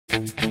Hi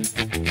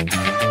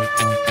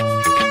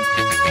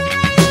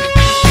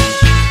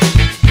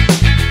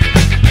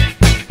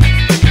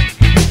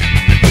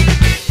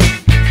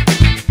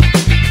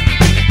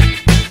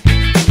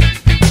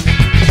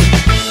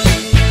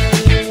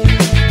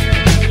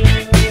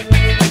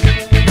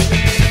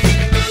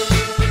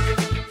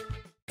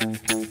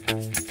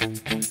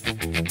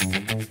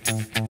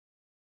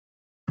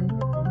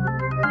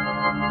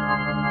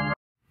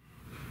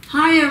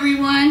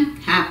everyone,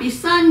 happy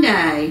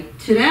Sunday.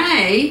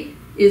 Today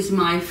is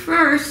my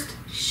first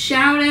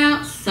Shout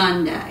Out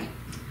Sunday.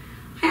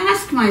 I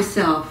asked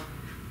myself,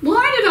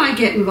 why did I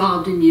get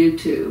involved in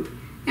YouTube?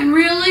 And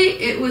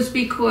really it was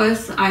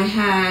because I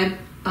had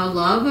a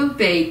love of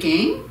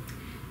baking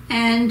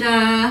and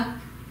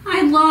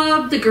I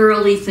love the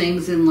girly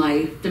things in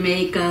life, the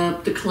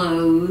makeup, the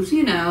clothes,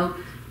 you know,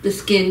 the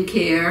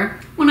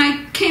skincare. When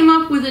I came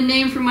up with a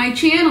name for my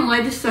channel,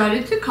 I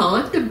decided to call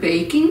it the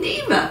Baking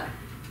Diva.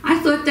 I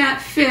thought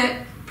that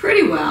fit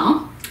pretty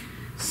well.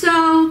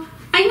 So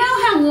I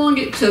know how long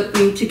it took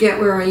me to get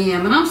where I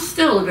am, and I'm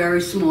still a very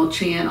small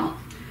channel.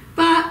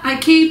 But I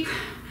keep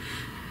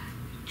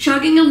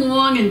chugging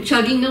along and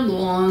chugging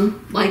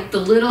along like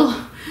the little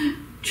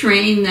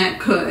train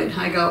that could.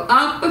 I go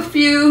up a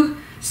few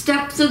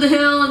steps of the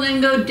hill and then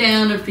go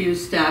down a few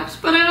steps.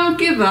 But I don't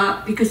give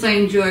up because I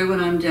enjoy what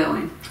I'm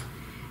doing.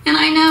 And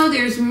I know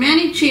there's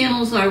many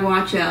channels I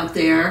watch out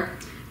there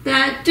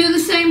that do the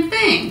same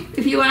thing.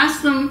 If you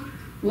ask them,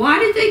 why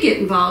did they get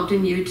involved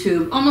in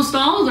YouTube? Almost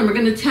all of them are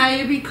going to tell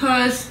you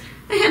because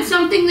they had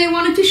something they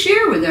wanted to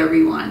share with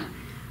everyone.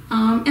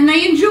 And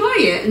they enjoy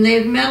it, and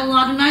they've met a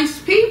lot of nice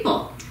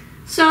people.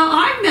 So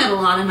I've met a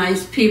lot of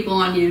nice people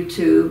on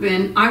YouTube,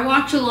 and I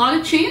watch a lot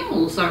of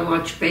channels. I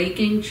watch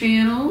baking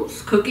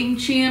channels, cooking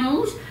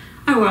channels,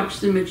 I watch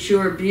the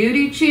mature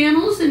beauty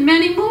channels, and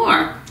many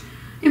more.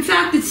 In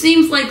fact, it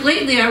seems like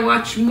lately I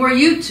watch more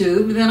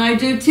YouTube than I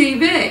do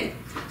TV.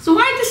 So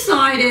I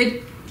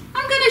decided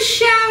I'm going to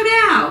shout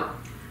out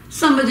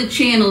some of the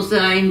channels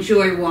that I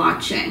enjoy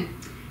watching.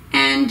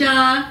 And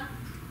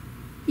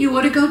you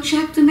ought to go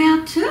check them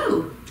out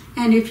too.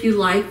 And if you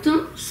like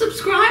them,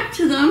 subscribe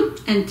to them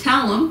and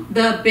tell them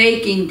the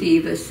Baking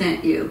Diva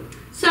sent you.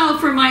 So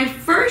for my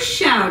first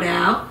shout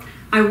out,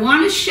 I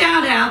want to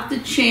shout out the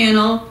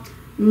channel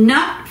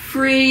Nut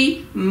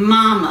Free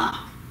Mama.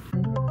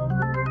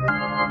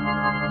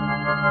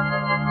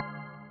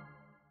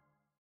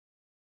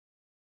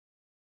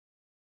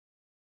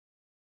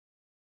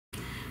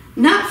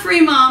 Nut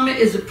Free Mama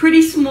is a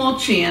pretty small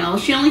channel.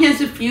 She only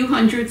has a few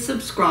hundred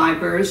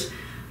subscribers,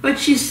 but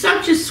she's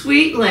such a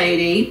sweet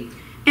lady,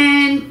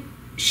 and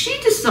she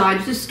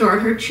decided to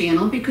start her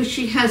channel because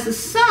she has a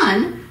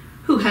son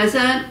who has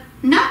a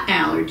nut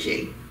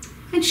allergy,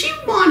 and she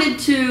wanted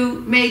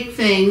to make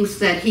things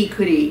that he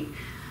could eat.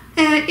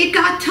 It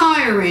got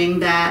tiring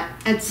that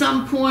at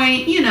some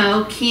point, you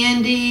know,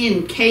 candy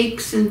and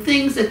cakes and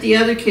things that the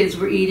other kids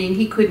were eating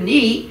he couldn't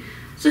eat,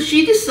 so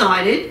she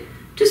decided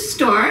to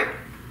start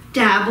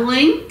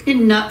dabbling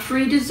in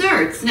nut-free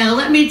desserts. Now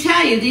let me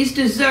tell you, these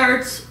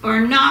desserts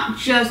are not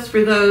just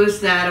for those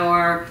that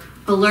are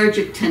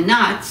allergic to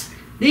nuts.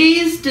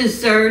 These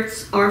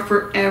desserts are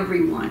for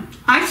everyone.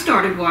 I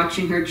started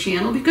watching her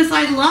channel because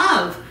I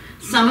love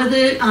some of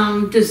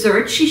the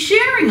desserts she's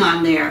sharing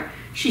on there.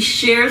 She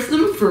shares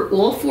them for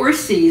all 4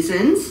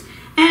 seasons,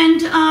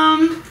 and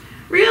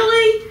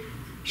really,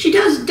 she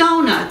does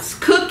donuts,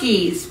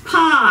 cookies,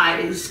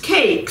 pies,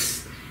 cakes,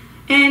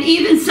 and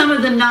even some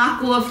of the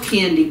knockoff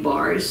candy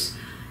bars.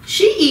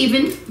 She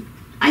even,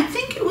 I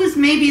think it was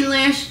maybe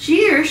last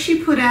year,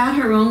 she put out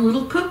her own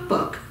little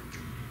cookbook.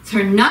 It's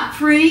her Nut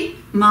Free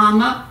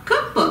Mama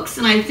cookbooks,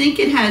 and I think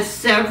it has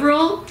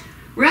several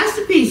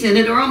recipes in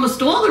it, or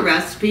almost all the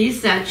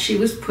recipes that she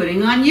was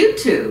putting on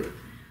YouTube.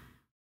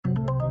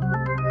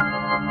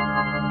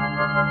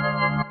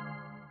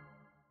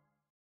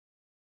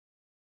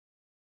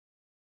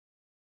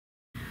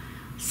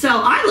 So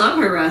I love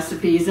her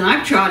recipes, and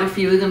I've tried a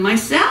few of them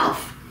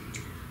myself.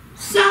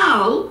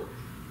 So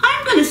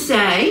I'm going to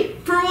say,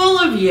 for all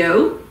of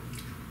you,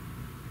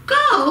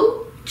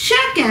 go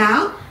check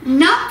out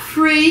Nut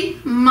Free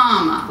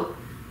Mama.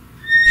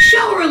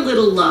 Show her a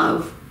little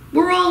love.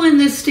 We're all in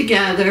this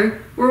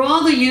together. We're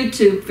all the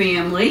YouTube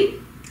family,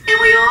 and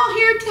we're all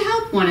here to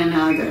help one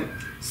another.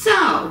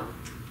 So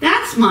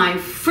that's my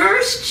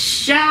first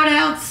Shout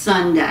Out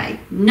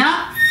Sunday,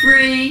 Nut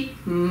Free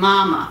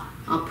Mama.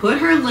 I'll put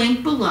her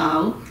link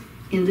below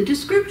in the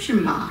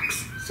description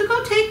box. So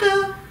go take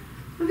a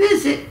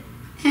visit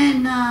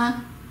and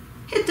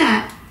hit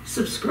that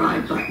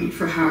subscribe button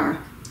for her.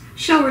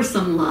 Show her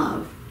some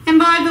love. And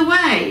by the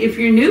way, if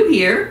you're new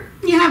here,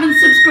 you haven't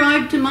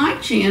subscribed to my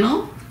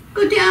channel,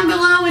 go down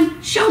below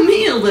and show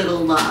me a little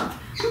love.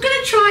 I'm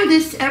going to try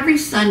this every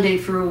Sunday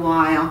for a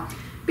while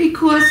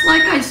because,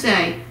 like I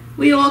say,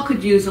 we all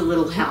could use a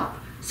little help.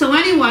 So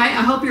anyway,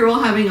 I hope you're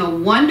all having a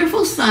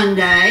wonderful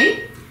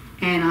Sunday,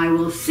 and I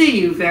will see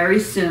you very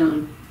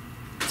soon.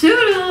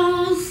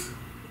 Toodles!